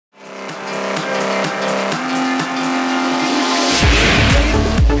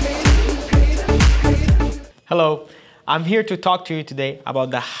Hello, I'm here to talk to you today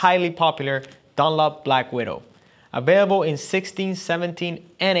about the highly popular Dunlop Black Widow. Available in 16, 17,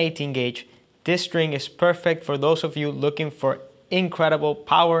 and 18 gauge, this string is perfect for those of you looking for incredible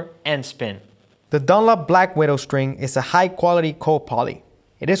power and spin. The Dunlop Black Widow string is a high-quality copoly.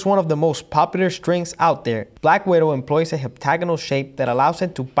 It is one of the most popular strings out there. Black Widow employs a heptagonal shape that allows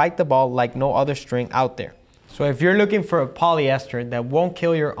it to bite the ball like no other string out there. So if you're looking for a polyester that won't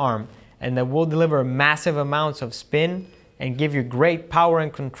kill your arm and that will deliver massive amounts of spin and give you great power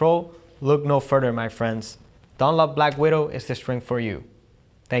and control, look no further, my friends. Dunlop Black Widow is the string for you.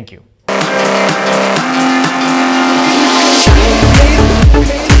 Thank you.